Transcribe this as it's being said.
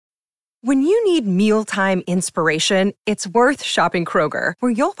When you need mealtime inspiration, it's worth shopping Kroger,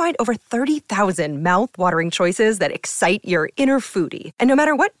 where you'll find over 30,000 mouth-watering choices that excite your inner foodie. And no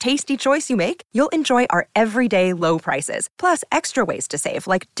matter what tasty choice you make, you'll enjoy our everyday low prices, plus extra ways to save,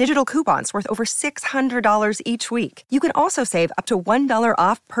 like digital coupons worth over $600 each week. You can also save up to $1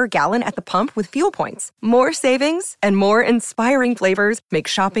 off per gallon at the pump with fuel points. More savings and more inspiring flavors make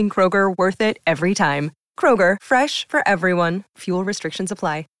shopping Kroger worth it every time. Kroger, fresh for everyone. Fuel restrictions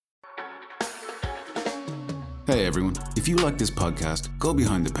apply. Hey everyone, if you like this podcast, go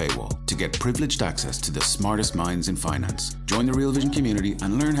behind the paywall to get privileged access to the smartest minds in finance. Join the Real Vision community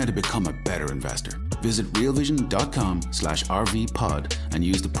and learn how to become a better investor. Visit realvision.com/RVPod and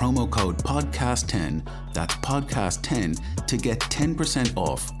use the promo code PODCAST10, that's PODCAST10, to get 10%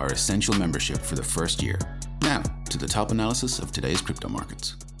 off our essential membership for the first year. Now, to the top analysis of today's crypto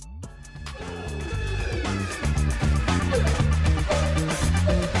markets.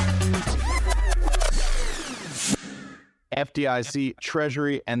 FDIC,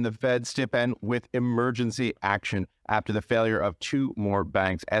 Treasury, and the Fed step in with emergency action after the failure of two more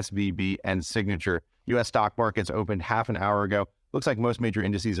banks, SVB and Signature. U.S. stock markets opened half an hour ago. Looks like most major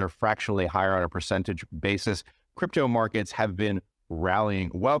indices are fractionally higher on a percentage basis. Crypto markets have been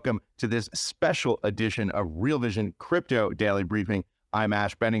rallying. Welcome to this special edition of Real Vision Crypto Daily Briefing. I'm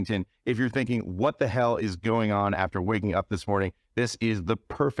Ash Bennington. If you're thinking, what the hell is going on after waking up this morning, this is the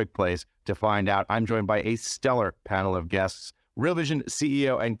perfect place to find out. I'm joined by a stellar panel of guests. Real Vision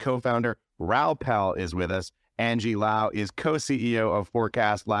CEO and co-founder Raoul Pal is with us. Angie Lau is co-CEO of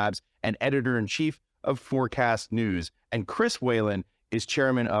Forecast Labs and editor-in-chief of Forecast News. And Chris Whalen is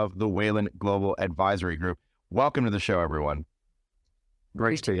chairman of the Whalen Global Advisory Group. Welcome to the show, everyone.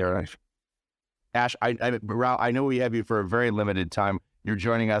 Great to hear, Ash. Ash, Raoul, I know we have you for a very limited time. You're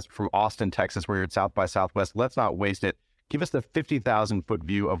joining us from Austin, Texas, where you're at South by Southwest. Let's not waste it. Give us the 50,000-foot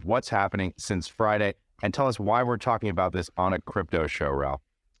view of what's happening since Friday, and tell us why we're talking about this on a crypto show, Raoul.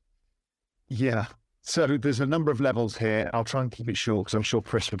 Yeah, so there's a number of levels here. I'll try and keep it short because I'm sure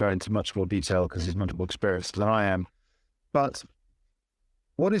Chris will go into much more detail because he's much more experienced than I am. But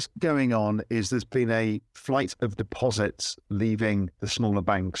what is going on is there's been a flight of deposits leaving the smaller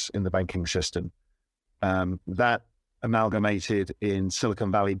banks in the banking system. That amalgamated in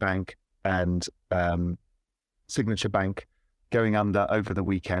Silicon Valley Bank and Signature Bank going under over the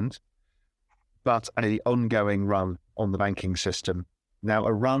weekend, but an ongoing run on the banking system. Now,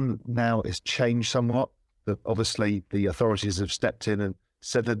 a run now is changed somewhat. Obviously, the authorities have stepped in and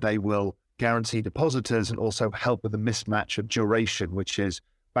said that they will guarantee depositors and also help with the mismatch of duration, which is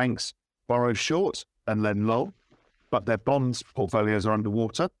banks borrow short and lend long, but their bonds portfolios are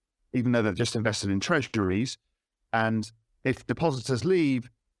underwater, even though they're just invested in treasuries. And if depositors leave,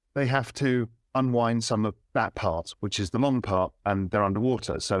 they have to unwind some of that part, which is the long part, and they're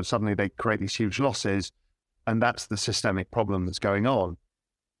underwater. So suddenly they create these huge losses, and that's the systemic problem that's going on.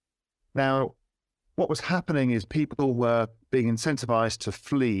 Now, what was happening is people were being incentivized to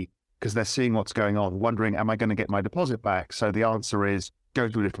flee because they're seeing what's going on, wondering, am I going to get my deposit back? So the answer is go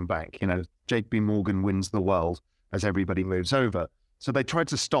to a different bank. You know, JP Morgan wins the world as everybody moves over. So they tried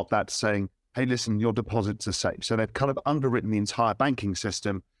to stop that, saying, hey, listen, your deposits are safe. So they've kind of underwritten the entire banking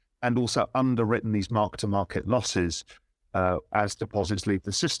system and also underwritten these mark-to-market losses as deposits leave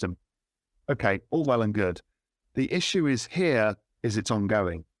the system. Okay, all well and good. The issue is it's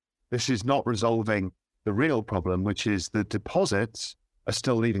ongoing. This is not resolving the real problem, which is the deposits are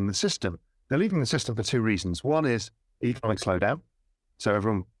still leaving the system. They're leaving the system for two reasons. One is economic slowdown. So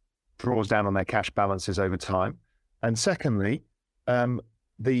everyone draws down on their cash balances over time. And secondly,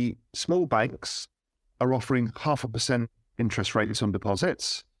 the small banks are offering 0.5% interest rates on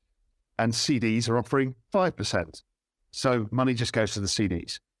deposits, and CDs are offering 5%. So money just goes to the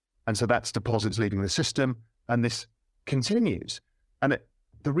CDs. And so that's deposits leaving the system, and this continues. And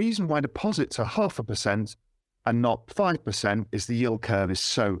the reason why deposits are 0.5% and not 5% is the yield curve is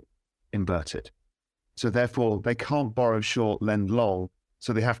so inverted. So therefore, they can't borrow short, lend long,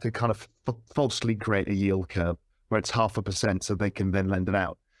 so they have to kind of falsely create a yield curve where it's 0.5% so they can then lend it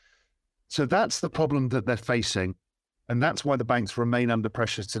out. So that's the problem that they're facing, and that's why the banks remain under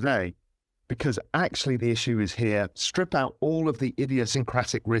pressure today. Because actually the issue is here, strip out all of the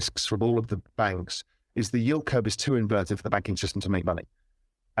idiosyncratic risks from all of the banks, is the yield curve is too inverted for the banking system to make money.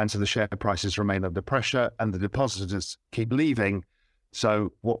 And so the share prices remain under pressure and the depositors keep leaving.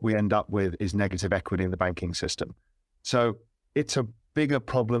 So what we end up with is negative equity in the banking system. So it's a bigger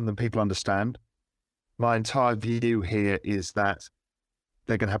problem than people understand. My entire view here is that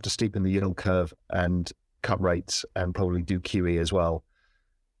they're going to have to steepen the yield curve and cut rates and probably do QE as well.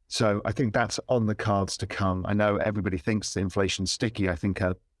 So I think that's on the cards to come. I know everybody thinks the inflation's sticky. I think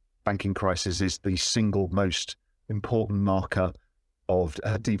a banking crisis is the single most important marker of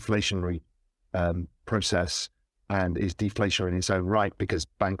a deflationary process, and is deflationary in its own right because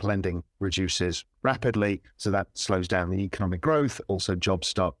bank lending reduces rapidly. So that slows down the economic growth. Also, jobs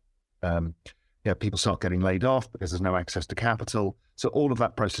start, people start getting laid off because there's no access to capital. So all of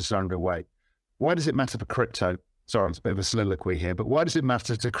that process is underway. Why does it matter for crypto? Sorry, it's a bit of a soliloquy here, but why does it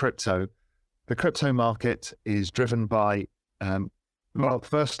matter to crypto? The crypto market is driven by,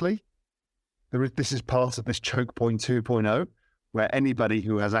 firstly, this is part of this choke point 2.0, where anybody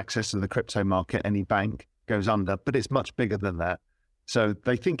who has access to the crypto market, any bank, goes under, but it's much bigger than that. So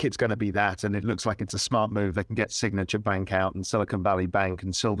they think it's going to be that, and it looks like it's a smart move. They can get Signature Bank out and Silicon Valley Bank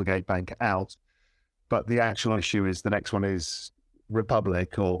and Silvergate Bank out. But the actual issue is the next one is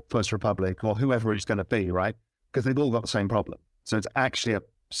Republic or First Republic or whoever it's going to be, right? Because they've all got the same problem. So it's actually a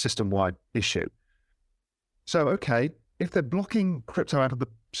system-wide issue. So, okay, if they're blocking crypto out of the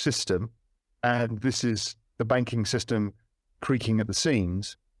system, and this is the banking system creaking at the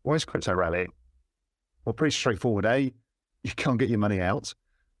seams, why is crypto rallying? Well, pretty straightforward. A, you can't get your money out.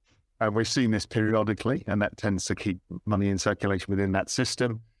 And we've seen this periodically, and that tends to keep money in circulation within that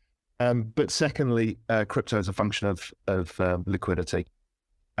system. But secondly, crypto is a function of liquidity,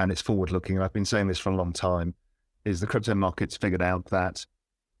 and it's forward-looking. And I've been saying this for a long time, is the crypto market's figured out that,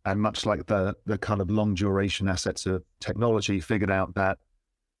 and much like the kind of long-duration assets of technology, figured out that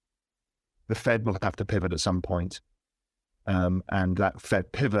the Fed will have to pivot at some point. And that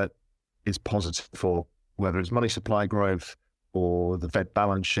Fed pivot is positive for whether it's money supply growth or the Fed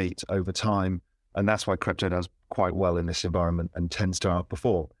balance sheet over time. And that's why crypto does quite well in this environment and tends to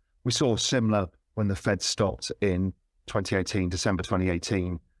outperform. We saw similar when the Fed stopped in 2018, December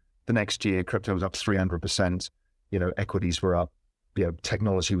 2018. The next year, crypto was up 300%. Equities were up,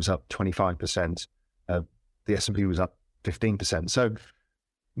 technology was up 25%. The S&P was up 15%. So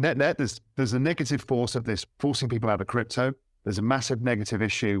net, there's a negative force of this forcing people out of crypto. There's a massive negative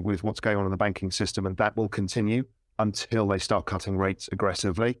issue with what's going on in the banking system, and that will continue until they start cutting rates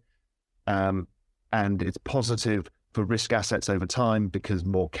aggressively. And it's positive for risk assets over time because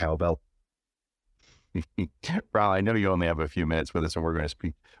more cowbell. Raoul, I know you only have a few minutes with us, and we're going to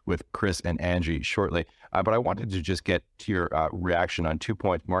speak with Chris and Angie shortly. But I wanted to just get to your reaction on 2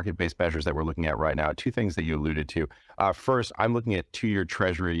 points, market-based measures that we're looking at right now. Two things that you alluded to. First, I'm looking at 2-year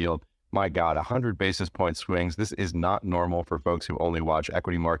Treasury yield. My God, 100 basis point swings. This is not normal for folks who only watch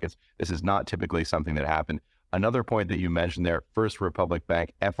equity markets. This is not typically something that happened. Another point that you mentioned there, First Republic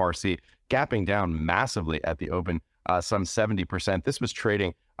Bank, FRC, gapping down massively at the open, some 70%. This was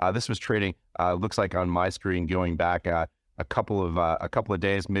trading, looks like on my screen, going back a couple of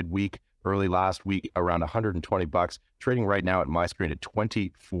days, midweek, early last week, around $120, trading right now at my screen at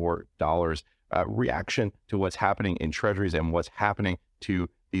 $24. Reaction to what's happening in treasuries and what's happening to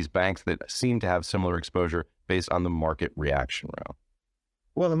these banks that seem to have similar exposure based on the market reaction, Raoul.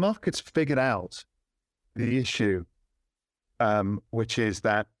 Well, the market's figured out the issue, which is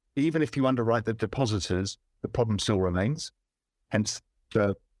that even if you underwrite the depositors, the problem still remains. Hence,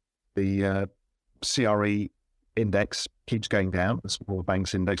 the CRE index keeps going down, the small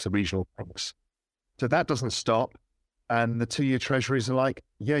banks index, the regional banks. So that doesn't stop. And the 2-year treasuries are like,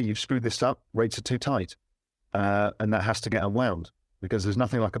 yeah, you've screwed this up, rates are too tight. And that has to get unwound, because there's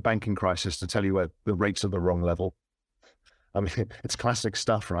nothing like a banking crisis to tell you where the rates are the wrong level. I mean, it's classic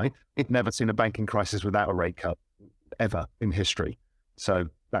stuff, right? Never seen a banking crisis without a rate cut ever in history. So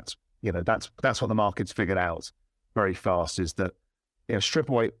that's what the market's figured out very fast, is that, strip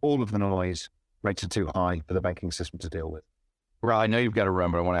away all of the noise, rates are too high for the banking system to deal with. Raoul, I know you've got to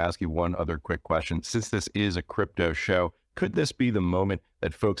run, but I want to ask you one other quick question. Since this is a crypto show, could this be the moment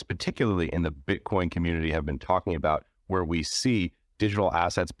that folks, particularly in the Bitcoin community, have been talking about, where we see digital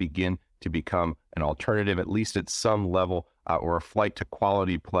assets begin to become an alternative, at least at some level, or a flight to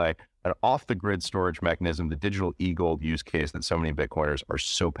quality play, an off-the-grid storage mechanism, the digital e-gold use case that so many Bitcoiners are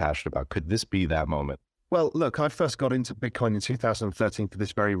so passionate about? Could this be that moment? Well, look, I first got into Bitcoin in 2013 for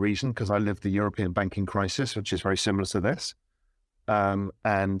this very reason, because I lived the European banking crisis, which is very similar to this.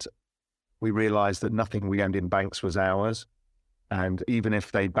 And we realized that nothing we owned in banks was ours. And even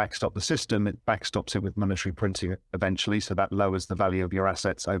if they backstop the system, it backstops it with monetary printing eventually. So that lowers the value of your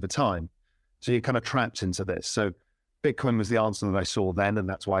assets over time. So you're kind of trapped into this. So Bitcoin was the answer that I saw then, and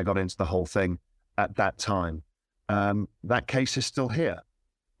that's why I got into the whole thing at that time. That case is still here.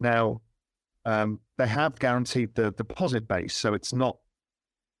 Now, they have guaranteed the deposit base, so it's not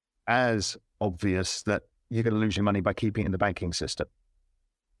as obvious that you're going to lose your money by keeping it in the banking system.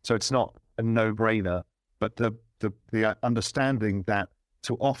 So it's not a no-brainer, but the understanding that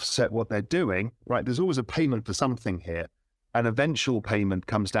to offset what they're doing, right, there's always a payment for something here. an eventual payment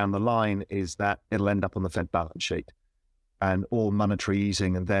comes down the line is that it'll end up on the Fed balance sheet, and all monetary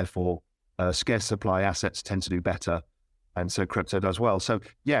easing and therefore scarce supply assets tend to do better. And so crypto does well. So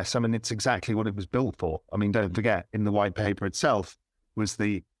yes, I mean, it's exactly what it was built for. I mean, don't forget, in the white paper itself was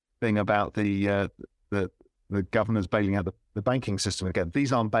the thing about the governors bailing out the banking system. Again,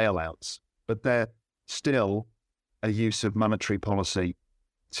 these aren't bailouts, but they're still a use of monetary policy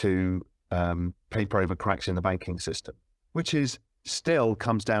to paper over cracks in the banking system, which is still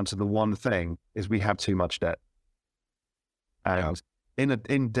comes down to the one thing, is we have too much debt. And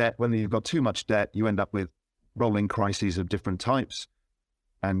in debt, when you've got too much debt, you end up with rolling crises of different types.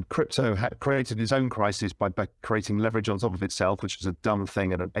 And crypto created its own crisis by creating leverage on top of itself, which was a dumb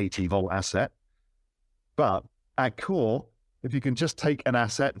thing and an 80-volt asset. But at core, if you can just take an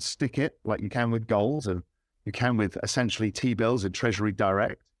asset and stick it like you can with gold and you can with essentially T-bills and Treasury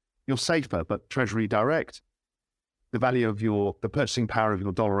Direct, you're safer. But Treasury Direct, the value of the purchasing power of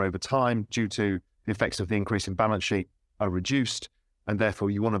your dollar over time due to the effects of the increase in balance sheet are reduced. And therefore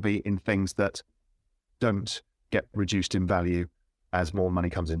you want to be in things that don't get reduced in value as more money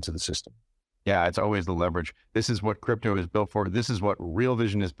comes into the system. Yeah, it's always the leverage. This is what crypto is built for. This is what Real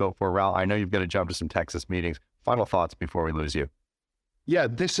Vision is built for. Raoul, I know you've got to jump to some Texas meetings. Final thoughts before we lose you. Yeah,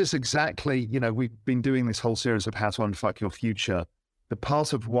 this is exactly, we've been doing this whole series of how to unfuck your future. The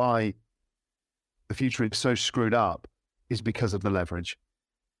part of why the future is so screwed up is because of the leverage.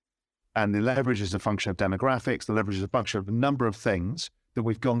 And the leverage is a function of demographics. The leverage is a function of a number of things that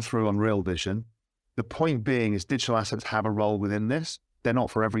we've gone through on Real Vision. The point being is digital assets have a role within this. They're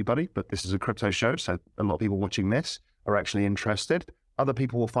not for everybody, but this is a crypto show, so a lot of people watching this are actually interested. Other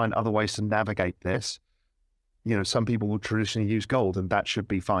people will find other ways to navigate this. Some people will traditionally use gold, and that should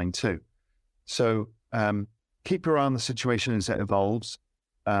be fine too. So keep your eye on the situation as it evolves.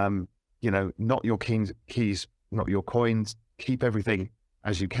 Not your keys, not your coins. Keep everything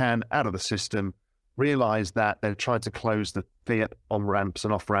as you can out of the system. Realize that they're trying to close the fiat on-ramps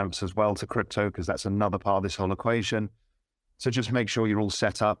and off-ramps as well to crypto, because that's another part of this whole equation. So just make sure you're all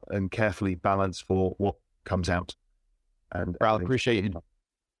set up and carefully balanced for what comes out. And Raoul,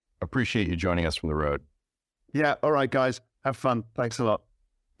 appreciate you joining us from the road. Yeah. All right, guys. Have fun. Thanks a lot.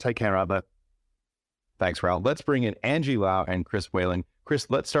 Take care out there. Thanks, Raoul. Let's bring in Angie Lau and Chris Whaling. Chris,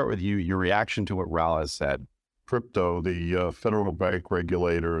 let's start with you. Your reaction to what Raoul has said. Crypto, the federal bank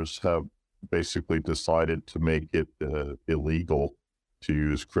regulators have basically decided to make it illegal to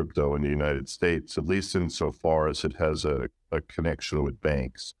use crypto in the United States, at least insofar as it has a connection with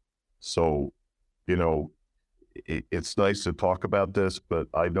banks. So, it's nice to talk about this, but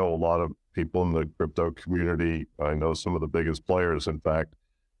I know a lot of people in the crypto community. I know some of the biggest players, in fact,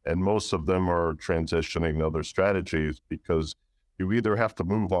 and most of them are transitioning to other strategies because you either have to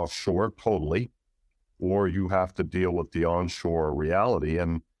move offshore totally, or you have to deal with the onshore reality.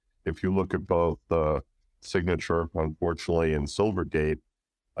 And if you look at both Signature, unfortunately, and Silvergate,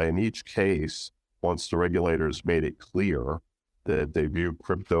 in each case, once the regulators made it clear that they view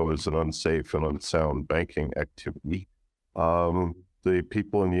crypto as an unsafe and unsound banking activity, the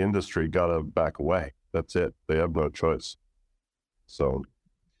people in the industry got to back away. That's it. They have no choice. So,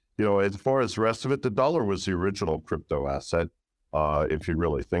 as far as the rest of it, the dollar was the original crypto asset, if you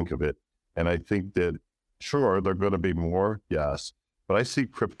really think of it. And I think that, sure, there are going to be more, yes, but I see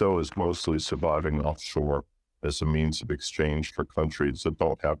crypto as mostly surviving offshore as a means of exchange for countries that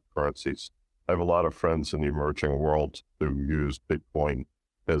don't have currencies. I have a lot of friends in the emerging world who use Bitcoin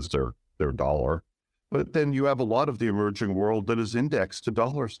as their dollar. But then you have a lot of the emerging world that is indexed to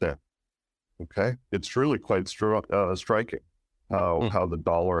dollars now. Okay? It's really quite striking how the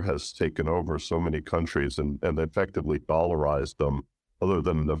dollar has taken over so many countries and effectively dollarized them, other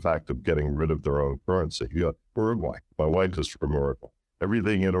than the fact of getting rid of their own currency. You got Uruguay. My wife is from Uruguay.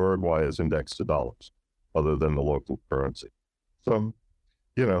 Everything in Uruguay is indexed to dollars, other than the local currency. So,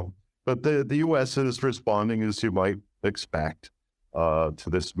 but the U.S. is responding as you might expect to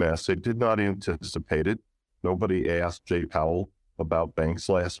this mess. They did not anticipate it. Nobody asked Jay Powell about banks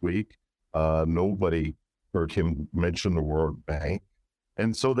last week. Nobody heard him mention the word bank.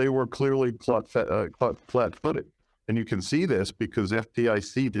 And so they were clearly flat-footed. And you can see this because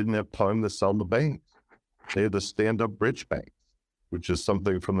FDIC didn't have time to sell the banks. They had to stand up bridge banks, which is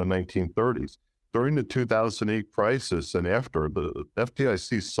something from the 1930s. During the 2008 crisis and after, the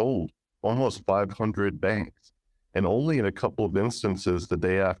FDIC sold almost 500 banks. And only in a couple of instances did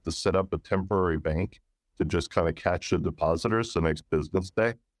they have to set up a temporary bank to just kind of catch the depositors the next business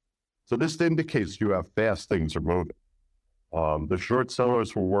day. So this indicates you have fast things are moving. The short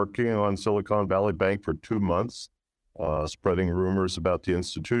sellers were working on Silicon Valley Bank for 2 months, spreading rumors about the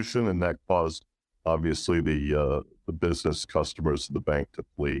institution, and that caused, obviously, the the business customers of the bank to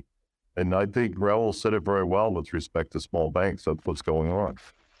flee. And I think Raul said it very well with respect to small banks. That's what's going on.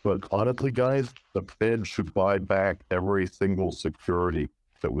 But honestly, guys, the Fed should buy back every single security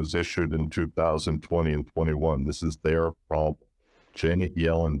that was issued in 2020 and 21. This is their problem. Janet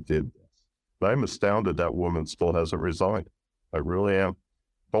Yellen did this. But I'm astounded that woman still hasn't resigned. I really am.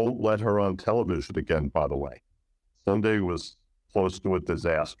 Don't let her on television again, by the way. Sunday was close to a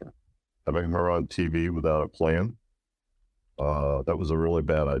disaster. Having her on TV without a plan, that was a really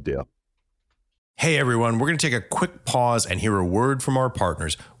bad idea. Hey everyone, we're going to take a quick pause and hear a word from our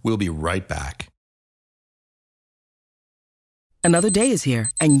partners. We'll be right back. Another day is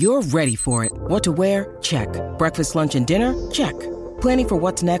here, and you're ready for it. What to wear? Check. Breakfast, lunch, and dinner? Check. Planning for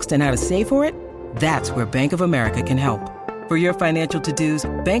what's next and how to save for it? That's where Bank of America can help. For your financial to-dos,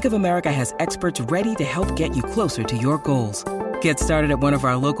 Bank of America has experts ready to help get you closer to your goals. Get started at one of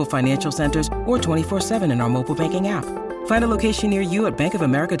our local financial centers or 24/7 in our mobile banking app. Find a location near you at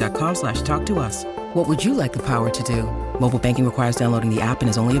bankofamerica.com/talktous. What would you like the power to do? Mobile banking requires downloading the app and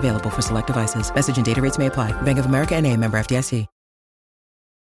is only available for select devices. Message and data rates may apply. Bank of America N.A., member FDIC.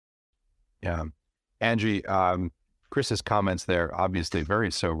 Yeah. Angie, Chris's comments there, obviously very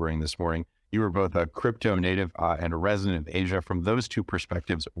sobering this morning. You were both a crypto native and a resident of Asia. From those two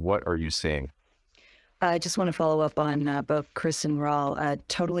perspectives, what are you seeing? I just want to follow up on both Chris and Raul.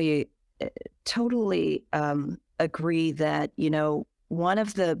 Totally agree that, one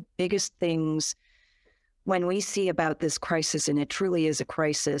of the biggest things when we see about this crisis, and it truly is a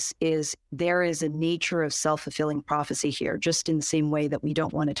crisis, is there is a nature of self-fulfilling prophecy here, just in the same way that we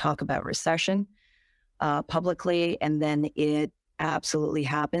don't want to talk about recession publicly, and then it absolutely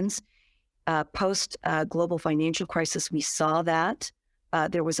happens. Post global financial crisis, we saw that.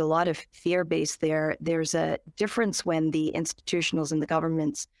 There was a lot of fear base there. There's a difference when the institutionals and the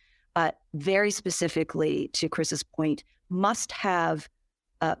governments, very specifically to Chris's point, must have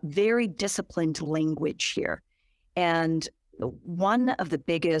very disciplined language here. And one of the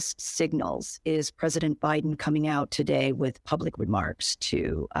biggest signals is President Biden coming out today with public remarks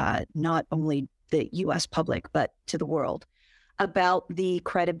to not only the U.S. public, but to the world about the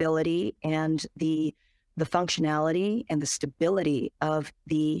credibility and the functionality and the stability of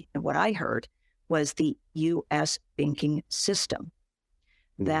and what I heard was the U.S. banking system.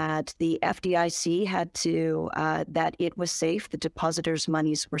 That the FDIC had to, that it was safe, the depositors'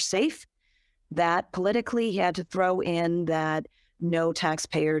 monies were safe, that politically he had to throw in that no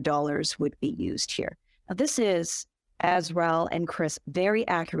taxpayer dollars would be used here. Now this is, as Raul and Chris very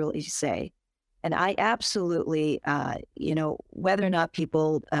accurately say, and I absolutely, whether or not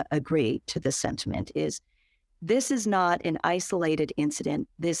people agree to this sentiment, this is not an isolated incident.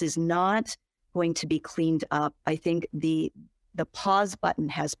 This is not going to be cleaned up. I think the pause button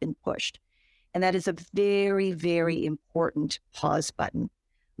has been pushed, and that is a very, very important pause button.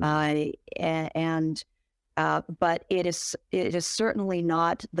 But it is certainly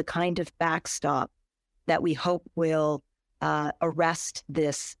not the kind of backstop that we hope will arrest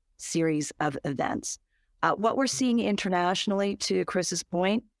this series of events. What we're seeing internationally, to Chris's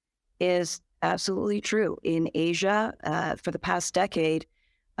point, is absolutely true. In Asia, for the past decade,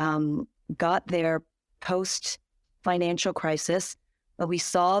 got their post-financial crisis, but we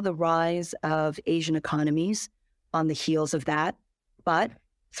saw the rise of Asian economies on the heels of that, but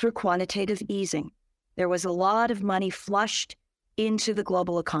through quantitative easing. There was a lot of money flushed into the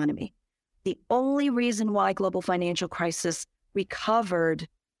global economy. The only reason why global financial crisis recovered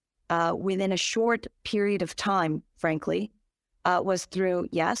within a short period of time, frankly, was through,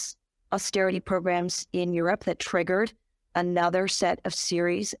 yes, austerity programs in Europe that triggered another set of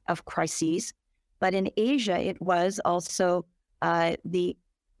series of crises. But in Asia, it was also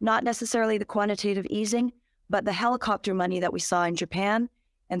not necessarily the quantitative easing, but the helicopter money that we saw in Japan,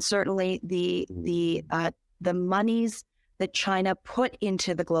 and certainly the monies that China put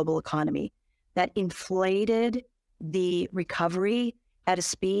into the global economy that inflated the recovery at a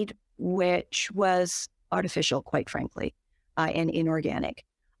speed which was artificial, quite frankly, and inorganic.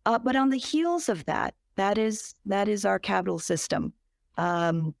 But on the heels of that is our capital system.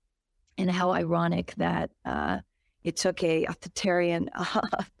 And how ironic that it took a authoritarian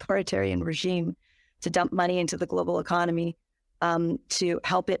regime to dump money into the global economy to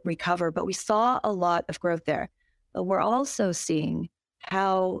help it recover. But we saw a lot of growth there. But we're also seeing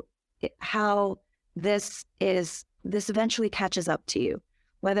how this eventually catches up to you,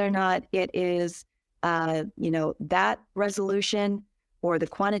 whether or not it is that resolution or the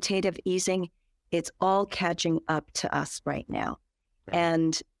quantitative easing. It's all catching up to us right now,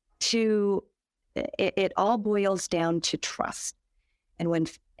 and it all boils down to trust. And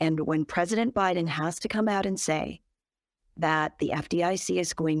when President Biden has to come out and say, that the FDIC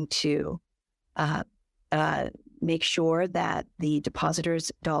is going to make sure that the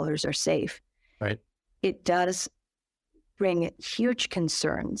depositors' dollars are safe. Right. It does bring huge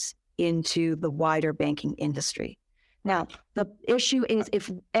concerns into the wider banking industry. Now, the issue is if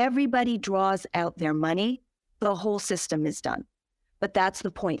everybody draws out their money, the whole system is done. But that's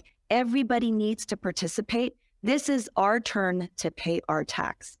the point. Everybody needs to participate. This is our turn to pay our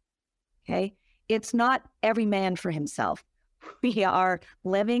tax. Okay? It's not every man for himself. We are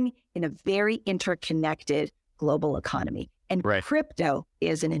living in a very interconnected global economy, and crypto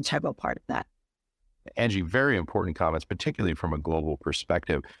is an integral part of that. Angie, very important comments, particularly from a global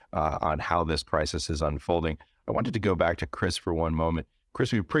perspective on how this crisis is unfolding. I wanted to go back to Chris for one moment.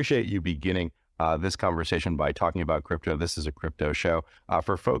 Chris, we appreciate you beginning this conversation by talking about crypto. This is a crypto show.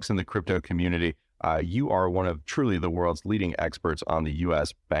 For folks in the crypto community, you are one of truly the world's leading experts on the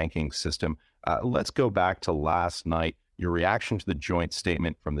U.S. banking system. Let's go back to last night, your reaction to the joint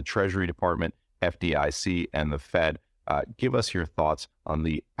statement from the Treasury Department, FDIC, and the Fed. Give us your thoughts on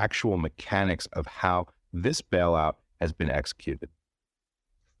the actual mechanics of how this bailout has been executed.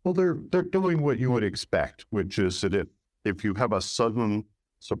 Well, they're doing what you would expect, which is that if you have a sudden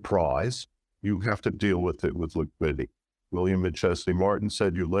surprise, you have to deal with it with liquidity. William McChesney Martin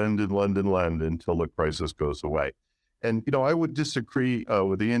said, you lend and lend and lend until the crisis goes away. And, I would disagree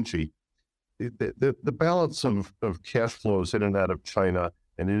with Angie. The balance of cash flows in and out of China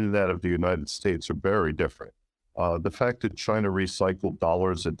and in and out of the United States are very different. The fact that China recycled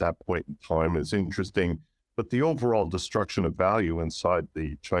dollars at that point in time is interesting, but the overall destruction of value inside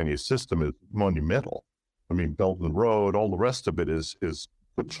the Chinese system is monumental. I mean, Belt and Road, all the rest of it is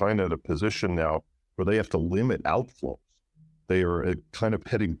put China in a position now where they have to limit outflows. They are kind of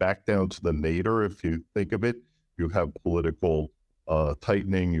heading back down to the nadir, if you think of it. You have political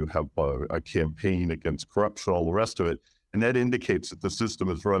tightening, you have a campaign against corruption, all the rest of it, and that indicates that the system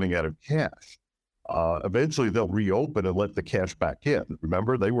is running out of cash. Eventually, they'll reopen and let the cash back in.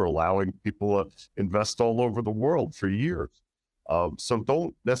 Remember, they were allowing people to invest all over the world for years. So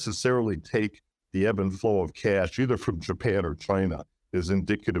don't necessarily take the ebb and flow of cash, either from Japan or China, as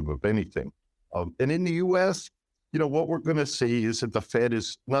indicative of anything. And in the U.S., what we're going to see is that the Fed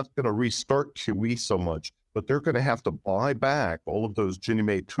is not going to restart QE so much, but they're going to have to buy back all of those Ginnie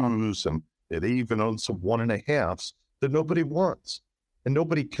Mae 2s, and they even own some 1.5s that nobody wants and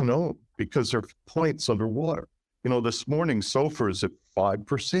nobody can own because they're points underwater. This morning, SOFR is at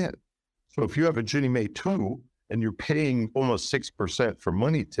 5%. So if you have a Ginnie Mae 2 and you're paying almost 6% for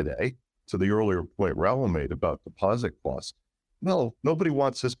money today, to the earlier point Raul made about deposit costs, well, nobody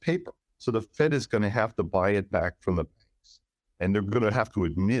wants this paper. So the Fed is going to have to buy it back from the banks. And they're going to have to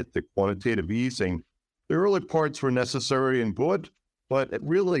admit that quantitative easing, the early parts were necessary and good, but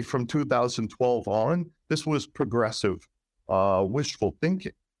really from 2012 on, this was progressive wishful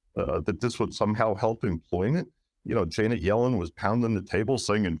thinking, that this would somehow help employment. Janet Yellen was pounding the table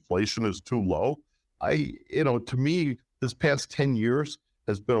saying inflation is too low. To me, this past 10 years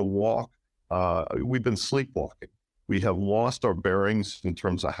has been a walk. We've been sleepwalking. We have lost our bearings in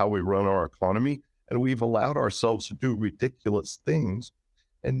terms of how we run our economy, and we've allowed ourselves to do ridiculous things.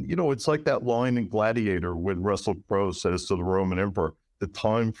 And, it's like that line in Gladiator when Russell Crowe says to the Roman emperor, the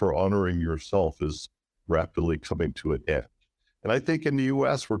time for honoring yourself is rapidly coming to an end. And I think in the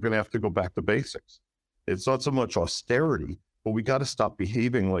U.S., we're going to have to go back to basics. It's not so much austerity, but we got to stop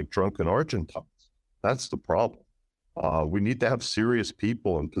behaving like drunken Argentines. That's the problem. We need to have serious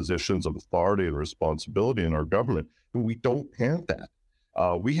people in positions of authority and responsibility in our government, and we don't have that.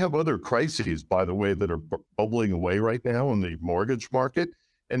 We have other crises, by the way, that are bubbling away right now in the mortgage market,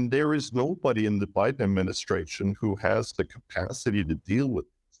 and there is nobody in the Biden administration who has the capacity to deal with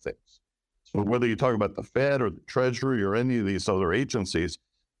these things. So whether you talk about the Fed or the Treasury or any of these other agencies,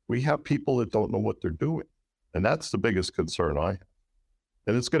 we have people that don't know what they're doing, and that's the biggest concern I have.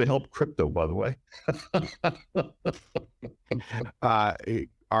 And it's going to help crypto, by the way.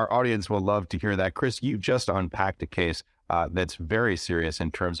 Our audience will love to hear that. Chris, you just unpacked a case that's very serious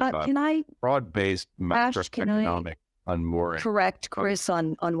in terms of broad-based macroeconomic unmooring. Correct Chris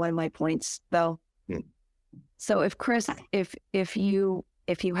on one of my points, though. So if you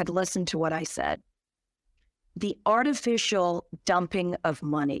had listened to what I said, the artificial dumping of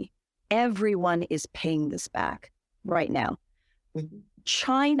money, everyone is paying this back right now.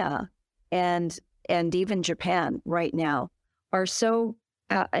 China and even Japan right now are so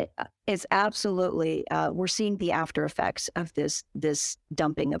is absolutely we're seeing the after effects of this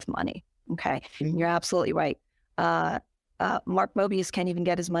dumping of money. Okay, you're absolutely right. Mark Mobius can't even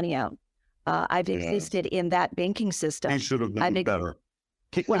get his money out. I've existed in that banking system. He should have done better.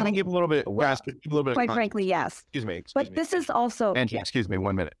 Can you give a little bit? Quite frankly, yes. Excuse me. But this is also Angie, excuse me,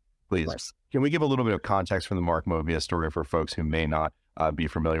 1 minute, please. Can we give a little bit of context from the Mark Mobius story for folks who may not be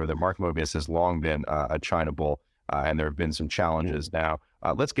familiar with it? Mark Mobius has long been a China bull, and there have been some challenges now.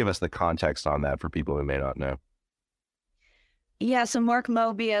 Let's give us the context on that for people who may not know. Yeah, so Mark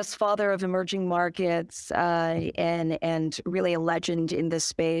Mobius, father of emerging markets, and really a legend in this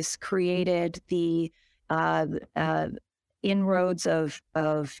space, created the inroads of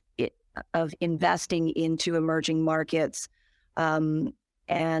investing into emerging markets, and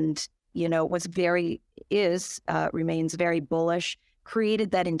remains very bullish. Created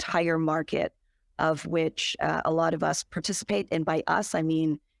that entire market of which a lot of us participate, and by us I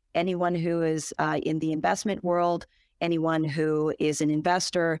mean anyone who is in the investment world, anyone who is an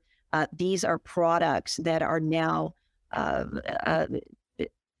investor. These are products that are now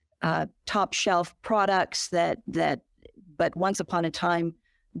top shelf products that but once upon a time,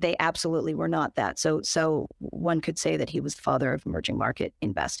 they absolutely were not that. So one could say that he was the father of emerging market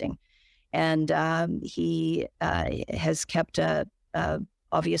investing. And he has kept,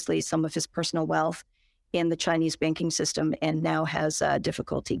 obviously, some of his personal wealth in the Chinese banking system and now has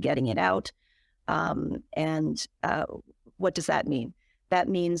difficulty getting it out. And what does that mean? That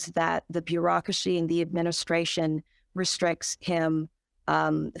means that the bureaucracy and the administration restricts him.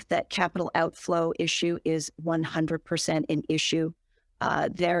 That capital outflow issue is 100% an issue.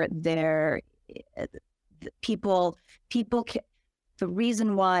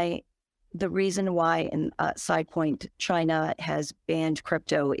 The reason why, and side point, China has banned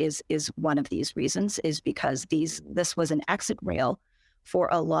crypto is one of these reasons, is because this was an exit rail for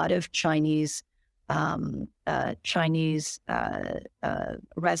a lot of Chinese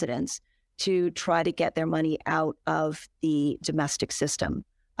residents to try to get their money out of the domestic system.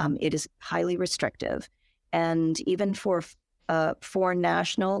 It is highly restrictive. And even for foreign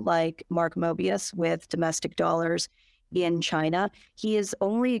national like Mark Mobius with domestic dollars in China, he is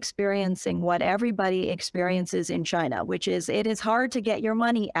only experiencing what everybody experiences in China, which is it is hard to get your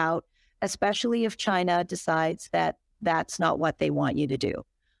money out, especially if China decides that that's not what they want you to do.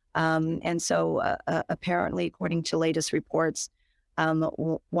 And so apparently, according to latest reports,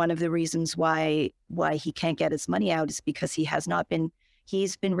 one of the reasons why he can't get his money out is because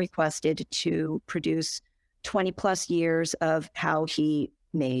he's been requested to produce 20 plus years of how he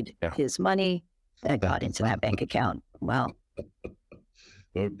made his money that got into that bank account. Well,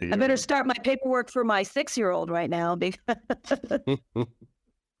 I better start my paperwork for my 6-year-old right now.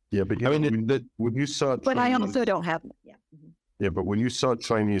 Yeah, but when you saw, but I also don't have. Yeah, but when you saw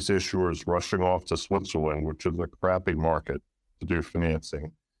Chinese issuers rushing off to Switzerland, which is a crappy market to do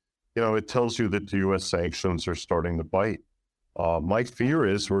financing, it tells you that the U.S. sanctions are starting to bite. My fear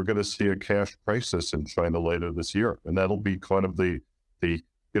is we're going to see a cash crisis in China later this year, and that'll be kind of the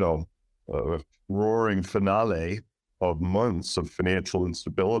roaring finale of months of financial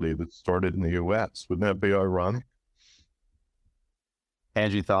instability that started in the U.S. Wouldn't that be ironic?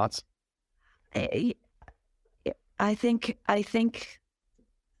 Angie, thoughts? I think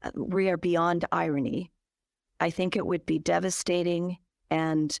we are beyond irony. I think it would be devastating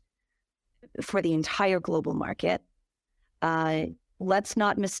and for the entire global market. Let's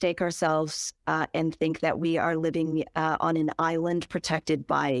not mistake ourselves and think that we are living on an island protected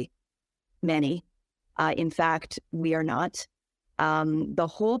by many. In fact, we are not.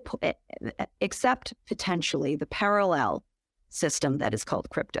 Except potentially the parallel system that is called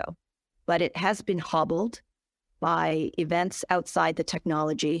crypto, but it has been hobbled by events outside the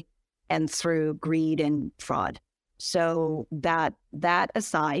technology and through greed and fraud. So that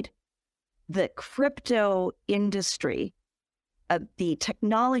aside, the crypto industry, the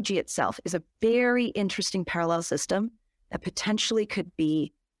technology itself is a very interesting parallel system that potentially could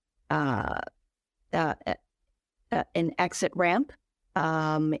be an exit ramp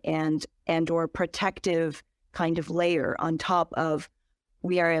and or protective kind of layer on top of,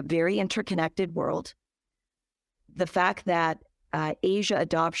 we are a very interconnected world. The fact that Asia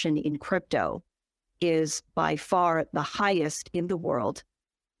adoption in crypto is by far the highest in the world,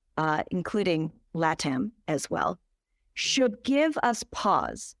 including LATAM as well, should give us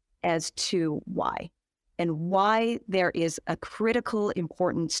pause as to why and why there is a critical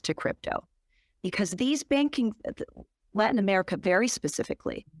importance to crypto. Because these Latin America very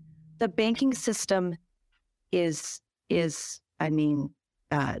specifically, the banking system is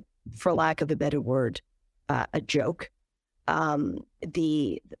for lack of a better word, a joke.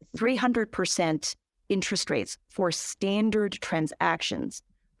 The 300% interest rates for standard transactions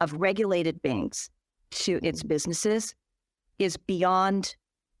of regulated banks to its businesses is beyond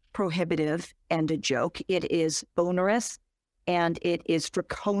prohibitive and a joke. It is onerous. and it is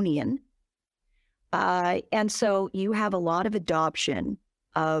draconian. And so you have a lot of adoption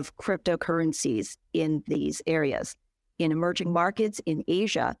of cryptocurrencies in these areas. In emerging markets in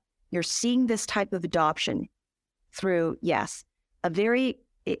Asia, you're seeing this type of adoption through, yes,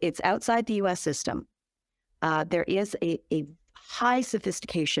 it's outside the US system. There is a high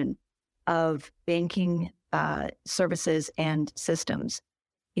sophistication of banking services and systems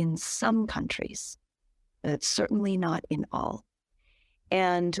in some countries. It's certainly not in all.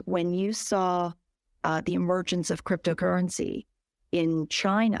 And when you saw the emergence of cryptocurrency in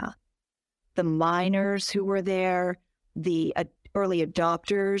China, the miners who were there, the early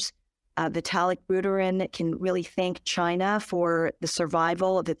adopters, Vitalik Buterin can really thank China for the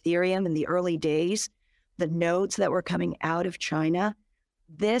survival of Ethereum in the early days, the nodes that were coming out of China.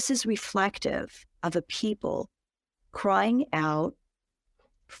 This is reflective of a people crying out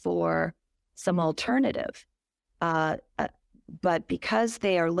for some alternative. But because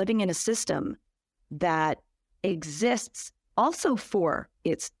they are living in a system that exists also for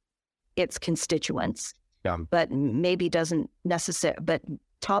its constituents, but maybe doesn't necessarily, but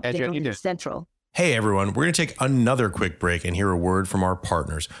top down and central. Hey everyone, we're going to take another quick break and hear a word from our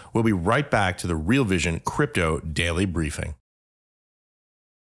partners. We'll be right back to the Real Vision Crypto Daily Briefing.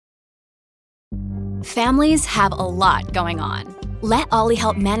 Families have a lot going on. Let Ollie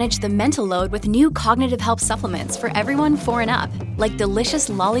help manage the mental load with new cognitive help supplements for everyone 4 and up, like delicious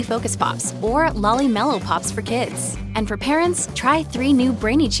Lolly Focus Pops or Lolly Mellow Pops for kids. And for parents, try 3 new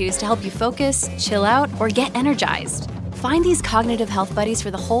Brainy Chews to help you focus, chill out, or get energized. Find these cognitive health buddies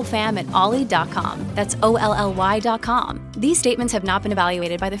for the whole fam at ollie.com. That's OLLY.com. These statements have not been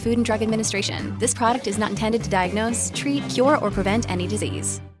evaluated by the Food and Drug Administration. This product is not intended to diagnose, treat, cure, or prevent any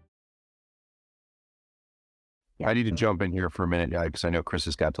disease. I need to jump in here for a minute because I know Chris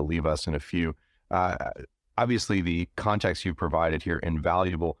has got to leave us in a few. Obviously, the context you provided here,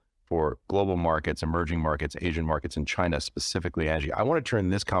 invaluable for global markets, emerging markets, Asian markets, and China specifically, Angie. I want to turn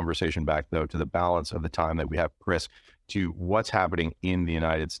this conversation back, though, to the balance of the time that we have, Chris, to what's happening in the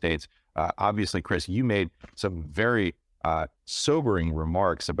United States. Obviously, Chris, you made some very sobering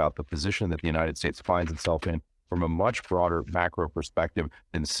remarks about the position that the United States finds itself in from a much broader macro perspective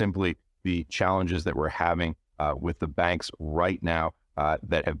than simply the challenges that we're having with the banks right now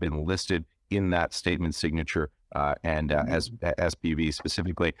that have been listed in that statement signature and as SBB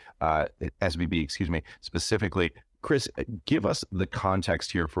specifically, specifically. Chris, give us the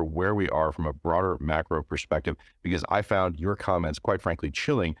context here for where we are from a broader macro perspective, because I found your comments, quite frankly,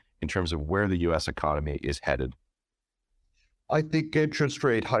 chilling in terms of where the U.S. economy is headed. I think interest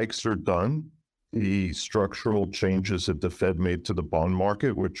rate hikes are done. The structural changes that the Fed made to the bond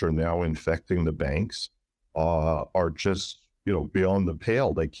market, which are now infecting the banks, are just, beyond the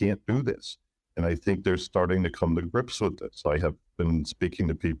pale. They can't do this. And I think they're starting to come to grips with this. I have been speaking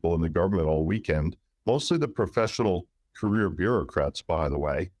to people in the government all weekend, mostly the professional career bureaucrats, by the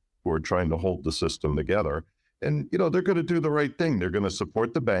way, who are trying to hold the system together. And, they're going to do the right thing. They're going to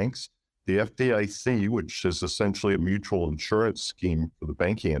support the banks. The FDIC, which is essentially a mutual insurance scheme for the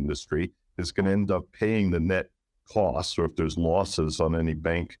banking industry, is going to end up paying the net costs, or if there's losses on any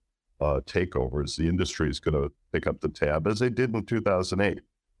bank takeovers, the industry is going to pick up the tab, as they did in 2008.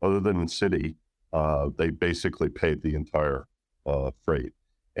 Other than in Citi, they basically paid the entire freight.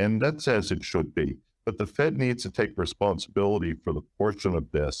 And that's as it should be. But the Fed needs to take responsibility for the portion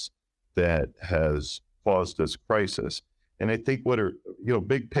of this that has caused this crisis. And I think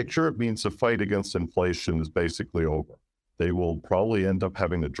big picture, it means the fight against inflation is basically over. They will probably end up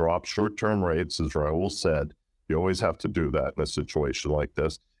having to drop short-term rates, as Raul said. You always have to do that in a situation like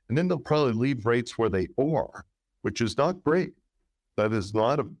this. And then they'll probably leave rates where they are, which is not great. That is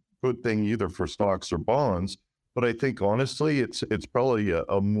not a good thing either for stocks or bonds. But I think, honestly, it's probably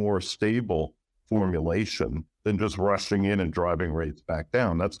a more stable formulation than just rushing in and driving rates back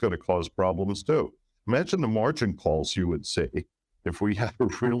down. That's going to cause problems too. Imagine the margin calls you would see if we had a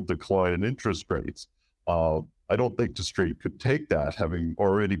real decline in interest rates. I don't think the street could take that, having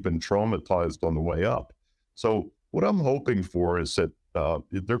already been traumatized on the way up. So what I'm hoping for is that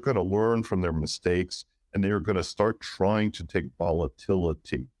they're going to learn from their mistakes, and they're going to start trying to take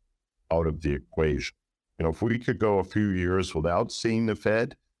volatility out of the equation. If we could go a few years without seeing the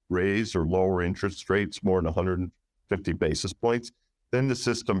Fed raise or lower interest rates more than 150 basis points, then the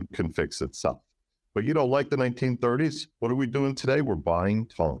system can fix itself. But, like the 1930s, what are we doing today? We're buying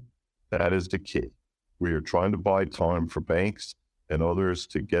time. That is the key. We are trying to buy time for banks and others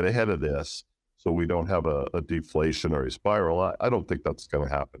to get ahead of this so we don't have a deflationary spiral. I don't think that's going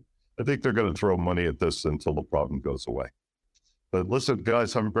to happen. I think they're going to throw money at this until the problem goes away. But listen,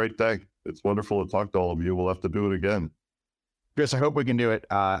 guys, have a great day. It's wonderful to talk to all of you. We'll have to do it again. Chris, I hope we can do it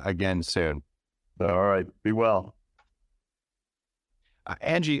again soon. All right. Be well.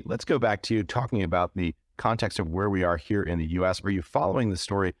 Angie, let's go back to you talking about the context of where we are here in the U.S. Are you following the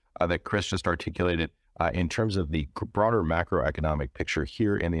story that Chris just articulated in terms of the broader macroeconomic picture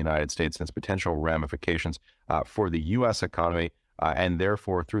here in the United States and its potential ramifications for the U.S. economy and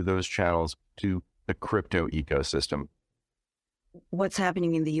therefore through those channels to the crypto ecosystem? What's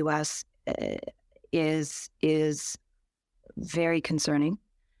happening in the U.S. is very concerning.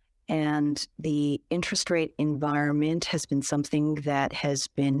 And the interest rate environment has been something that has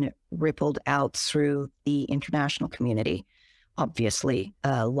been rippled out through the international community. Obviously,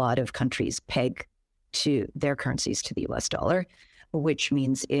 a lot of countries peg to their currencies to the US dollar, which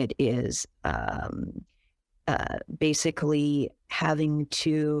means it is basically having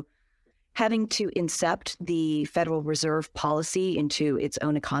to incept the Federal Reserve policy into its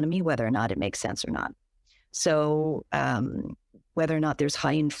own economy, whether or not it makes sense or not. So whether or not there's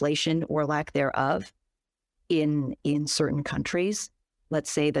high inflation or lack thereof in certain countries, let's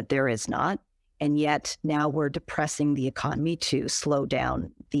say that there is not, and yet now we're depressing the economy to slow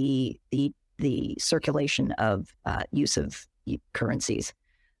down the circulation of use of currencies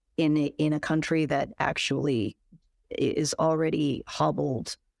in a country that actually is already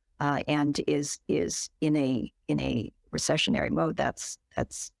hobbled and is in a recessionary mode. That's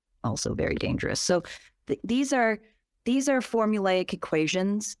also very dangerous. So these are formulaic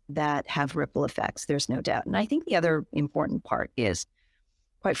equations that have ripple effects. There's no doubt. And I think the other important part is,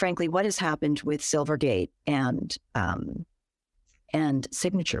 quite frankly, what has happened with Silvergate and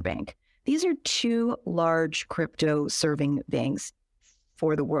Signature Bank. These are two large crypto serving banks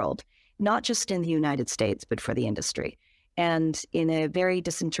for the world, not just in the United States, but for the industry. And in a very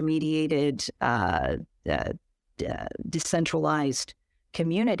disintermediated, decentralized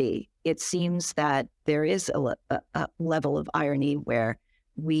community, it seems that there is a level of irony where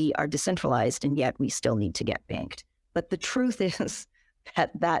we are decentralized and yet we still need to get banked. But the truth is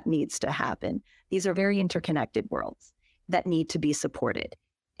that needs to happen. These are very interconnected worlds that need to be supported.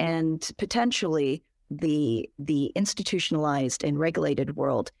 And potentially the institutionalized and regulated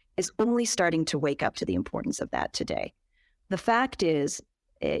world is only starting to wake up to the importance of that today. The fact is,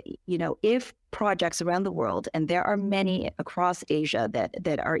 if projects around the world, and there are many across Asia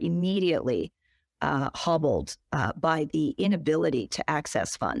that are immediately hobbled by the inability to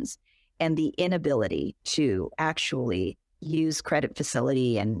access funds and the inability to actually use credit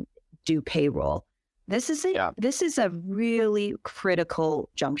facility and do payroll. This is a really critical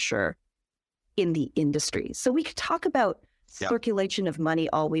juncture in the industry. So we could talk about circulation of money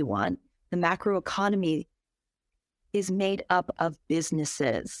all we want. The macroeconomy is made up of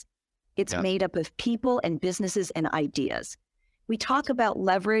businesses. It's made up of people and businesses and ideas. We talk about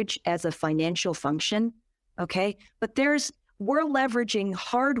leverage as a financial function, okay? But we're leveraging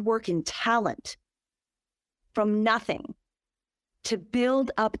hard work and talent from nothing to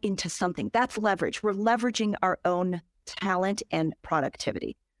build up into something. That's leverage. We're leveraging our own talent and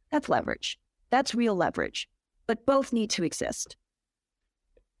productivity. That's leverage. That's real leverage. But both need to exist.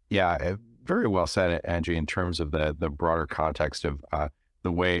 Yeah, very well said, Angie, in terms of the broader context of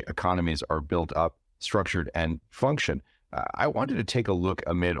the way economies are built up, structured, and function. I wanted to take a look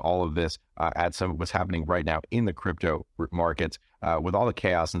amid all of this at some of what's happening right now in the crypto markets. With all the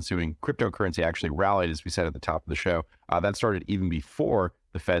chaos ensuing, cryptocurrency actually rallied, as we said at the top of the show. That started even before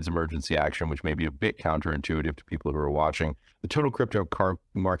the Fed's emergency action, which may be a bit counterintuitive to people who are watching. The total crypto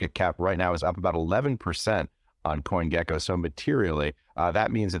market cap right now is up about 11% on CoinGecko, so materially.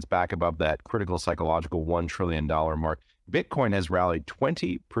 That means it's back above that critical psychological $1 trillion mark. Bitcoin has rallied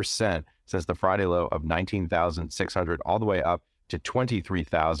 20% since the Friday low of 19,600 all the way up to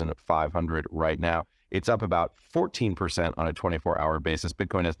 23,500 right now. It's up about 14% on a 24-hour basis.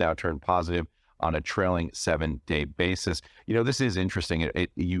 Bitcoin has now turned positive on a trailing 7-day basis. This is interesting.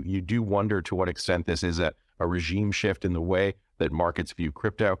 You do wonder to what extent this is a regime shift in the way that markets view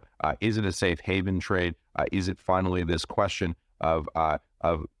crypto. Is it a safe haven trade? Is it finally this question of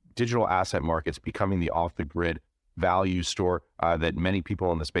digital asset markets becoming the off-the-grid value store that many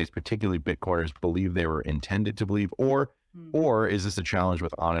people in the space, particularly Bitcoiners, believe they were intended to believe? Or is this a challenge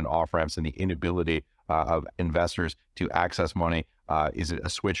with on and off ramps and the inability of investors to access money? Is it a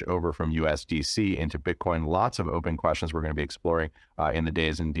switch over from USDC into Bitcoin? Lots of open questions we're going to be exploring in the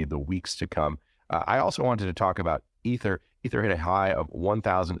days, indeed the weeks to come. I also wanted to talk about Ether. Ether hit a high of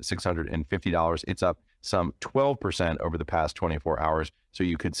 $1,650. It's up some 12% over the past 24 hours. So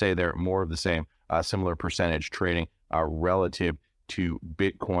you could say they're more of the same, similar percentage trading relative to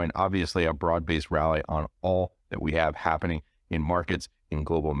Bitcoin. Obviously, a broad-based rally on all that we have happening in markets, in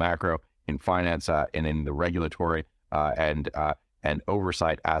global macro, in finance, and in the regulatory and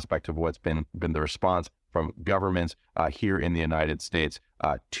oversight aspect of what's been the response from governments here in the United States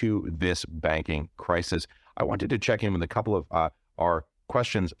to this banking crisis. I wanted to check in with a couple of our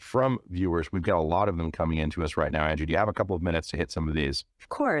questions from viewers. We've got a lot of them coming into us right now. Angie, do you have a couple of minutes to hit some of these? Of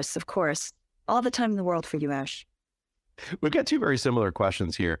course. All the time in the world for you, Ash. We've got two very similar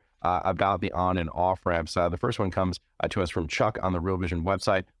questions here about the on and off ramps. The first one comes to us from Chuck on the Real Vision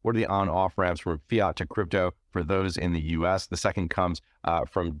website. What are the on off ramps from fiat to crypto for those in the US? The second comes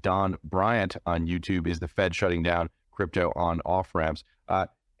from Don Bryant on YouTube. Is the Fed shutting down crypto on off ramps?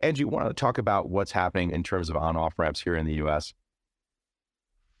 Angie, want to talk about what's happening in terms of on off ramps here in the US?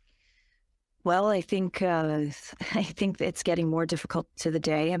 Well, I think it's getting more difficult to the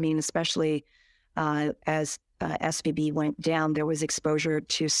day. I mean, especially as SVB went down, there was exposure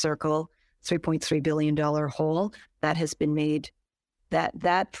to Circle, $3.3 billion hole that has been made.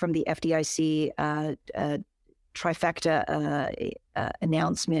 That from the FDIC trifecta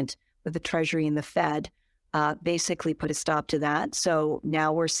announcement with the Treasury and the Fed basically put a stop to that. So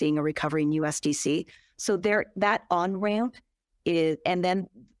now we're seeing a recovery in USDC. So that on ramp is, and then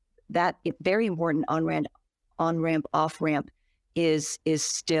that very important on ramp off ramp is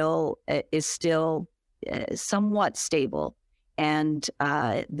still somewhat stable, and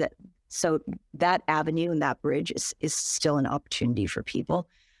so that avenue and that bridge is still an opportunity for people.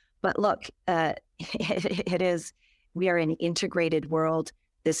 But look, it is, we are in an integrated world.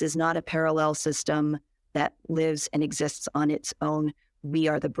 This is not a parallel system that lives and exists on its own. We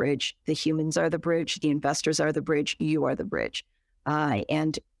are the bridge. The humans are the bridge. The investors are the bridge. You are the bridge.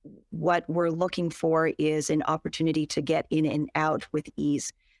 And what we're looking for is an opportunity to get in and out with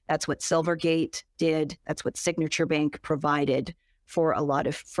ease. That's what Silvergate did. That's what Signature Bank provided for a lot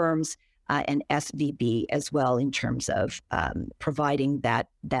of firms, and SVB as well, in terms of providing that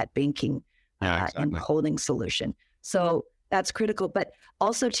banking and holding solution. So that's critical. But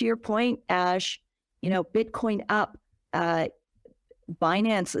also to your point, Ash, Bitcoin up.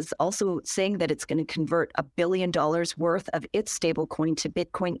 Binance is also saying that it's going to convert $1 billion worth of its stablecoin to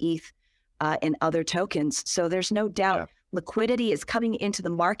Bitcoin, ETH, and other tokens. So there's no doubt liquidity is coming into the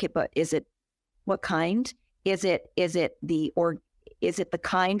market, but what kind? Is it the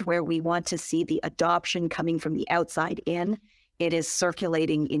kind where we want to see the adoption coming from the outside in? It is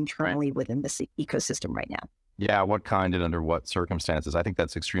circulating internally within this ecosystem right now. Yeah, what kind and under what circumstances? I think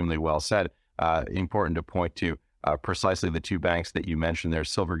that's extremely well said. Important to point to precisely the two banks that you mentioned there,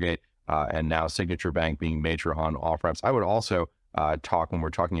 Silvergate and now Signature Bank, being major on-off ramps. I would also talk, when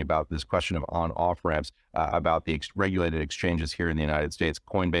we're talking about this question of on-off ramps, about the regulated exchanges here in the United States,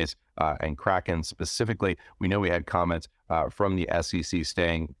 Coinbase and Kraken specifically. We know we had comments from the SEC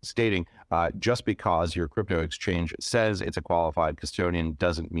stating just because your crypto exchange says it's a qualified custodian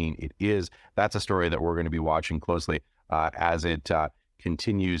doesn't mean it is. That's a story that we're going to be watching closely as it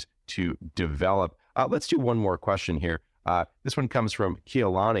continues to develop. Let's do one more question here. This one comes from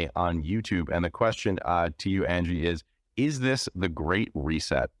Kealani on YouTube. And the question to you, Angie, is this the Great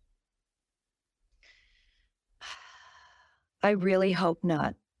Reset? I really hope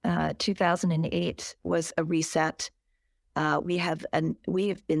not. 2008 was a reset. We have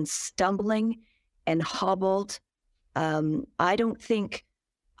been stumbling and hobbled. I don't think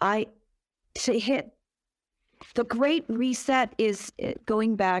to hit the Great Reset is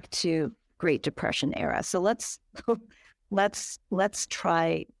going back to Great Depression era. So let's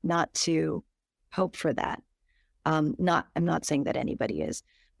try not to hope for that. I'm not saying that anybody is,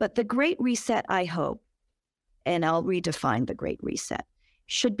 but the Great Reset, I hope, and I'll redefine the Great Reset,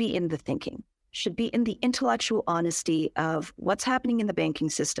 should be in the thinking, should be in the intellectual honesty of what's happening in the banking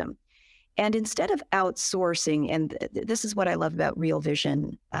system. And instead of outsourcing, and this is what I love about Real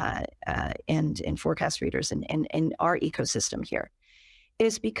Vision and Forecast Readers and our ecosystem here,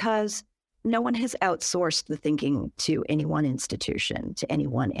 is because no one has outsourced the thinking to any one institution, to any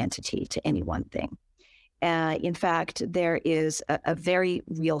one entity, to any one thing. In fact, there is a very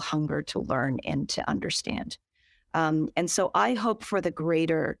real hunger to learn and to understand. And so I hope for the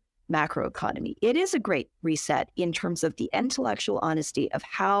greater macroeconomy. It is a great reset in terms of the intellectual honesty of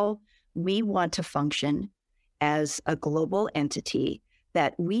how we want to function as a global entity,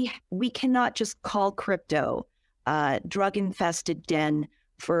 that we cannot just call crypto drug-infested den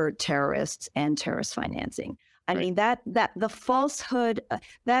for terrorists and terrorist financing. I mean, that the falsehood,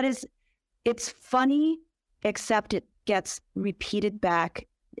 it's funny, except it gets repeated back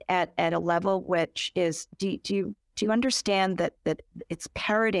at a level which is, do you understand that it's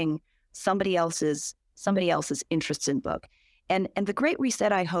parroting somebody else's interests in book? And the Great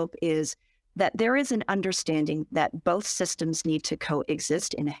Reset, I hope, is that there is an understanding that both systems need to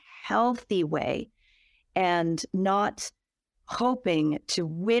coexist in a healthy way. and not hoping to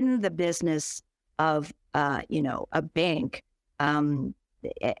win the business of, a bank and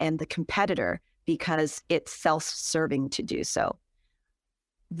the competitor because it's self-serving to do so.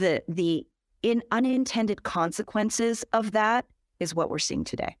 The unintended consequences of that is what we're seeing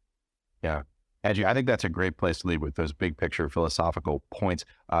today. Yeah. Angie, I think that's a great place to leave with those big picture philosophical points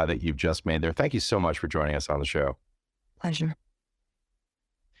that you've just made there. Thank you so much for joining us on the show. Pleasure.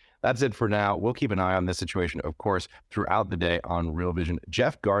 That's it for now. We'll keep an eye on this situation, of course, throughout the day on Real Vision.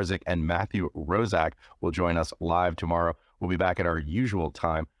 Jeff Garzik and Matthew Rozak will join us live tomorrow. We'll be back at our usual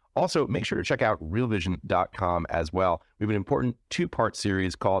time. Also, make sure to check out realvision.com as well. We have an important two-part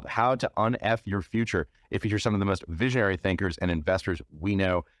series called How to Un-F Your Future. It features some of the most visionary thinkers and investors we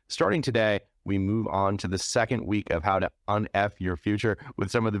know. Starting today, we move on to the second week of How to Un-F Your Future with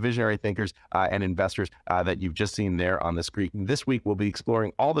some of the visionary thinkers and investors that you've just seen there on the screen. This week, we'll be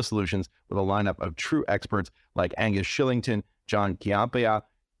exploring all the solutions with a lineup of true experts like Angus Shillington, John Chiampia,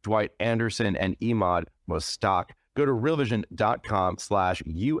 Dwight Anderson, and Emad Mostak. Go to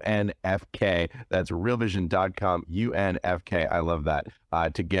realvision.com/UNFK. That's realvision.com/UNFK. I love that,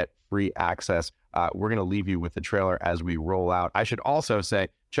 to get free access. We're going to leave you with the trailer as we roll out. I should also say,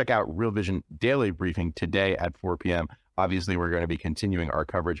 check out Real Vision Daily Briefing today at 4 p.m. Obviously, we're going to be continuing our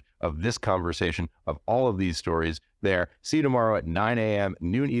coverage of this conversation, of all of these stories there. See you tomorrow at 9 a.m.,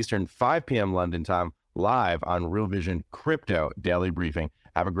 noon Eastern, 5 p.m. London time, live on Real Vision Crypto Daily Briefing.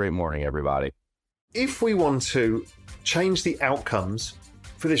 Have a great morning, everybody. If we want to change the outcomes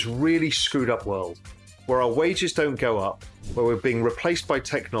for this really screwed up world, where our wages don't go up, where we're being replaced by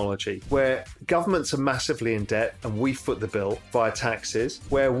technology, where governments are massively in debt and we foot the bill via taxes,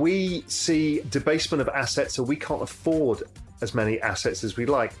 where we see debasement of assets so we can't afford as many assets as we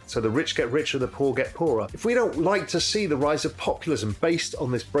like, so the rich get richer, the poor get poorer. If we don't like to see the rise of populism based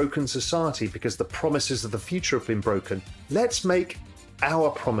on this broken society because the promises of the future have been broken, let's make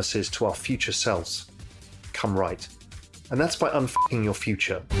our promises to our future selves come right. And that's by unfucking your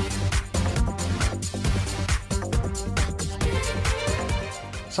future.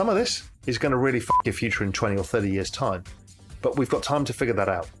 Some of this is going to really fuck your future in 20 or 30 years' time. But we've got time to figure that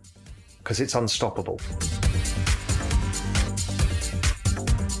out, because it's unstoppable.